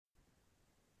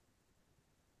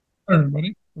Hi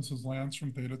everybody, this is Lance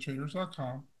from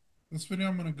Thetatraderz.com. This video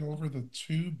I'm going to go over the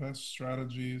two best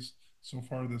strategies so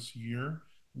far this year.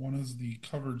 One is the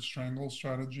covered strangle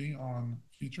strategy on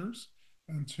futures,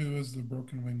 and two is the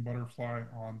broken wing butterfly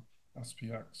on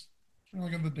SPX. So we're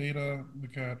going to look at the data,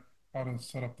 look at how to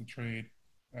set up the trade,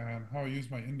 and how I use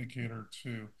my indicator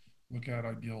to look at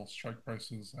ideal strike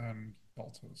prices and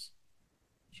deltas.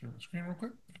 Share the screen real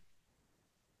quick.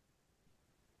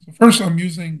 So first, I'm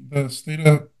using the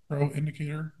Stata Pro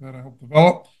indicator that I helped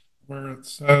develop, where it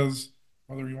says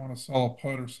whether you want to sell a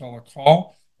put or sell a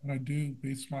call. And I do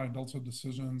base my delta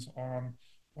decisions on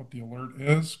what the alert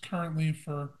is. Currently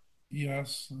for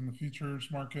ES in the futures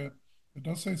market, it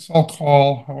does say sell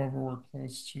call. However, we're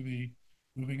close to the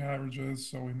moving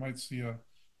averages, so we might see a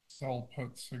sell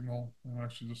put signal. And it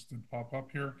actually just did pop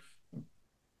up here.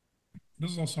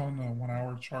 This is also on the 1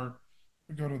 hour chart.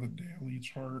 We go to the daily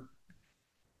chart.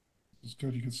 Is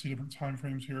good. You can see different time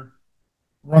frames here.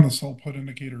 We're on the sell put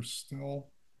indicator still.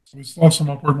 So we still have some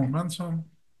upward momentum.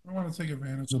 We want to take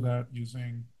advantage of that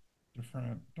using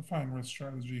different defined risk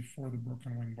strategy for the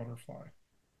broken wing butterfly.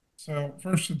 So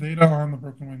first, the data on the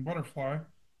broken wing butterfly.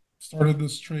 Started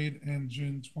this trade in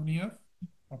June 20th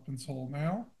up until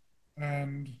now.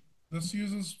 And this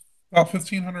uses about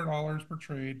 $1,500 per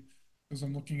trade because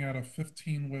I'm looking at a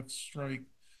 15 whiff strike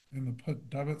in the put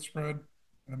debit spread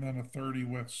and then a 30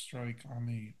 whiff strike on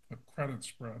the put credit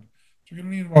spread. So you're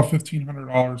going to need about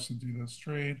 $1,500 to do this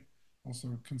trade.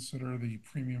 Also consider the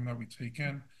premium that we take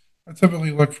in. I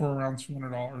typically look for around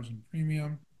 $200 in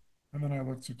premium, and then I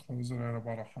look to close it at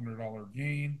about a $100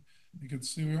 gain. You can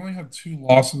see we only had two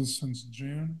losses since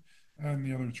June, and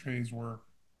the other trades were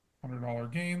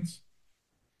 $100 gains.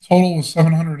 Total was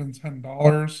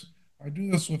 $710. I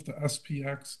do this with the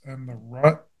SPX and the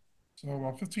RUT. So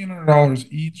about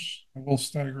 $1,500 each. I will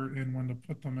stagger in when to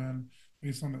put them in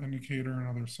based on the indicator and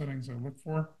other settings I look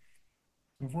for.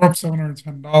 So if we're up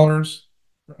 $710,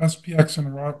 for SPX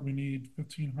and RUT, we need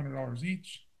 $1,500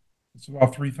 each. It's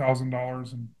about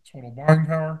 $3,000 in total buying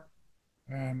power.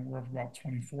 And we're up about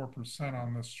 24%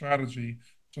 on this strategy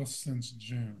just since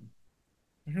June.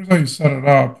 Here's how you set it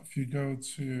up. If you go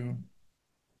to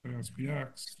the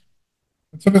SPX,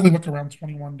 I typically look around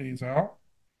 21 days out.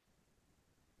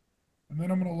 And then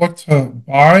I'm going to look to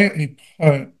buy a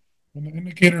put. When the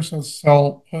indicator says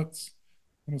sell puts,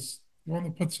 I'm going to go on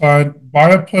the put side, buy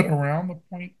a put around the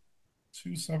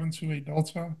 0.2728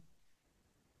 delta. And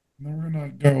then we're going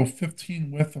to go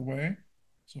 15 width away.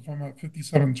 So if I'm at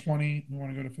 57.20, you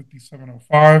want to go to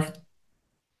 57.05.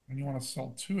 And you want to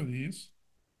sell two of these.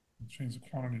 I'll change the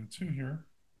quantity to 2 here.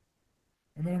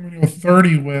 And then I'm going to go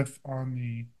 30 width on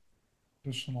the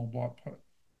additional bought put.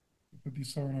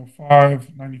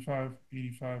 57.05, 95,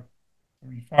 85,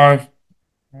 75. I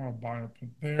want to buy a put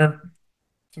there.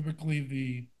 Typically,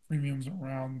 the premium's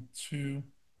around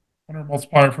 200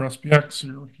 multiplier for SPX, so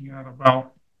you're looking at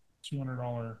about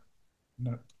 $200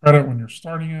 net credit when you're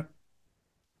starting it.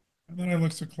 And then I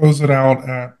look to close it out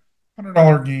at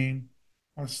 $100 gain.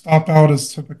 My stop out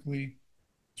is typically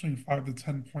between 5 to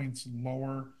 10 points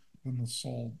lower than the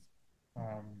sold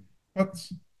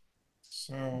puts.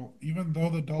 So even though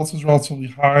the delta is relatively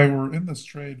high, we're in this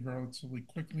trade relatively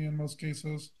quickly in most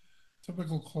cases.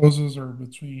 Typical closes are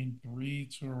between 3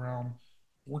 to around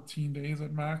 14 days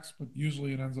at max, but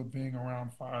usually it ends up being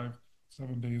around 5,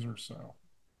 7 days or so.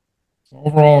 So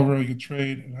overall, a really good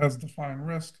trade. It has defined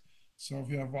risk. So if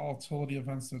you have volatility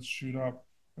events that shoot up,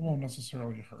 it won't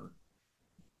necessarily hurt.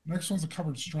 Next one's a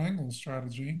covered strangle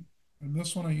strategy. And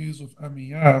this one I use with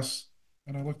MES,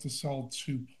 and I look to sell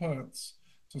two puts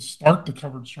to start the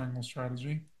covered strangle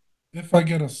strategy. If I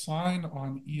get a sign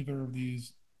on either of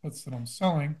these puts that I'm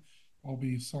selling, I'll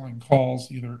be selling calls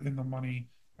either in the money,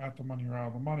 at the money, or out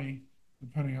of the money,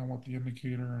 depending on what the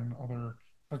indicator and other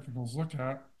technicals look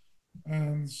at.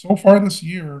 And so far this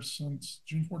year, since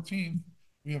June 14th,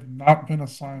 we have not been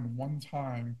assigned one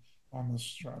time on this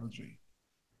strategy.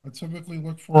 I typically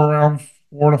look for around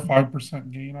 4 to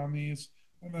 5% gain on these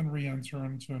and then re-enter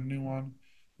into a new one.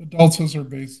 The deltas are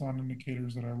based on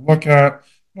indicators that I look at.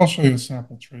 I'll show you a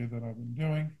sample trade that I've been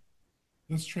doing.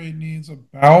 This trade needs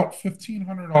about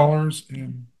 $1,500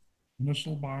 in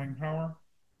initial buying power.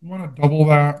 We want to double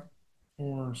that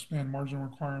for span margin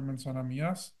requirements on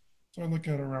MES. So I look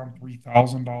at around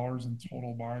 $3,000 in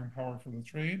total buying power for the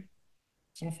trade.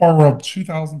 So far, we're up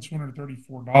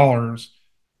 $2,234.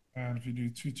 And if you do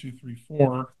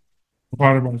 2,234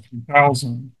 divided by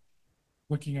 3,000,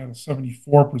 looking at a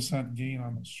 74% gain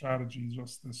on the strategy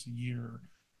just this year.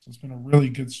 So it's been a really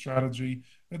good strategy.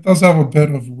 It does have a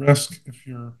bit of risk if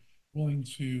you're willing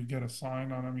to get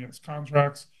assigned on MES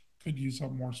contracts. Could use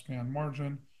up more span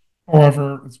margin.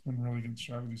 However, it's been really good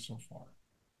strategy so far.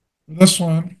 For this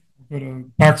one, we'll go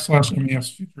to backslash MES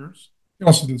futures. You can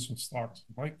also do this with stocks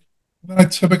if you like. And then I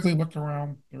typically look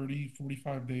around 30,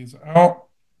 45 days out.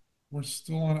 We're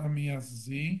still on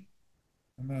MESZ.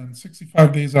 And then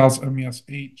 65 days out is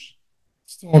MESH.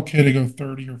 Still okay to go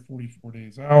 30 or 44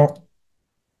 days out.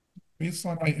 Based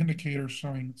on my indicator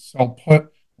showing sell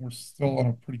put, we're still in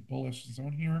a pretty bullish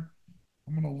zone here.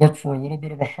 I'm going to look for a little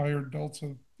bit of a higher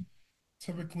delta,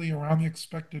 typically around the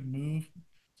expected move,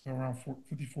 so around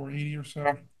 54.80 or so.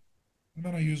 And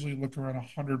then I usually look around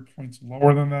 100 points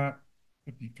lower than that,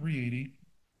 53.80.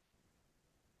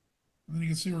 And then you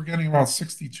can see we're getting about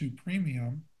 62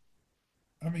 premium.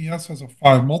 MES has a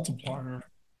 5 multiplier,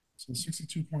 so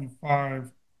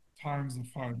 62.5 times the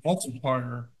 5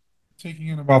 multiplier, taking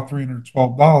in about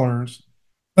 $312.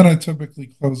 Then I typically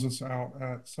close this out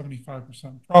at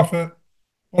 75% profit,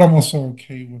 but I'm also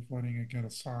okay with letting it get a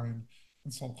sign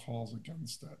and sell calls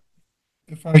against it.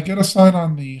 If I get a sign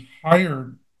on the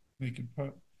higher naked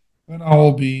put, then I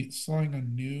will be selling a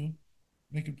new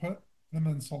naked put and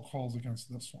then sell calls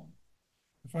against this one.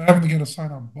 If I happen to get a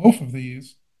sign on both of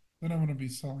these, then I'm going to be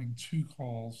selling two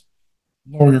calls,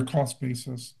 lower your cost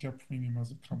basis, get premium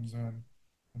as it comes in,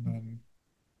 and then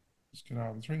just get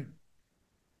out of the trade.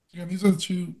 So again, these are the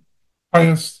two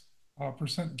highest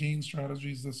percent gain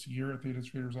strategies this year at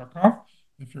Thetatraderz.com.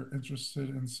 If you're interested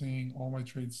in seeing all my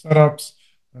trade setups,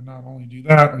 and not only do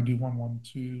that, I do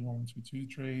 112, 122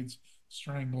 trades,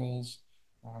 strangles,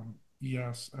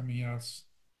 ES, MES,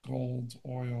 gold,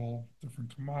 oil,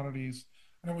 different commodities,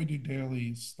 and we do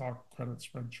daily stock credit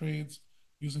spread trades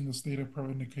using this Theta Pro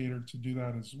indicator to do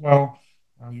that as well.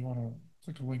 You want to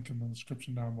click a link in the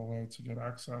description down below to get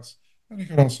access. And you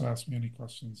can also ask me any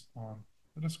questions on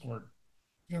the Discord.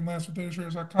 Again, last with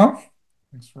Thetatraderz.com.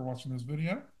 Thanks for watching this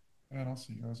video, and I'll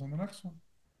see you guys on the next one.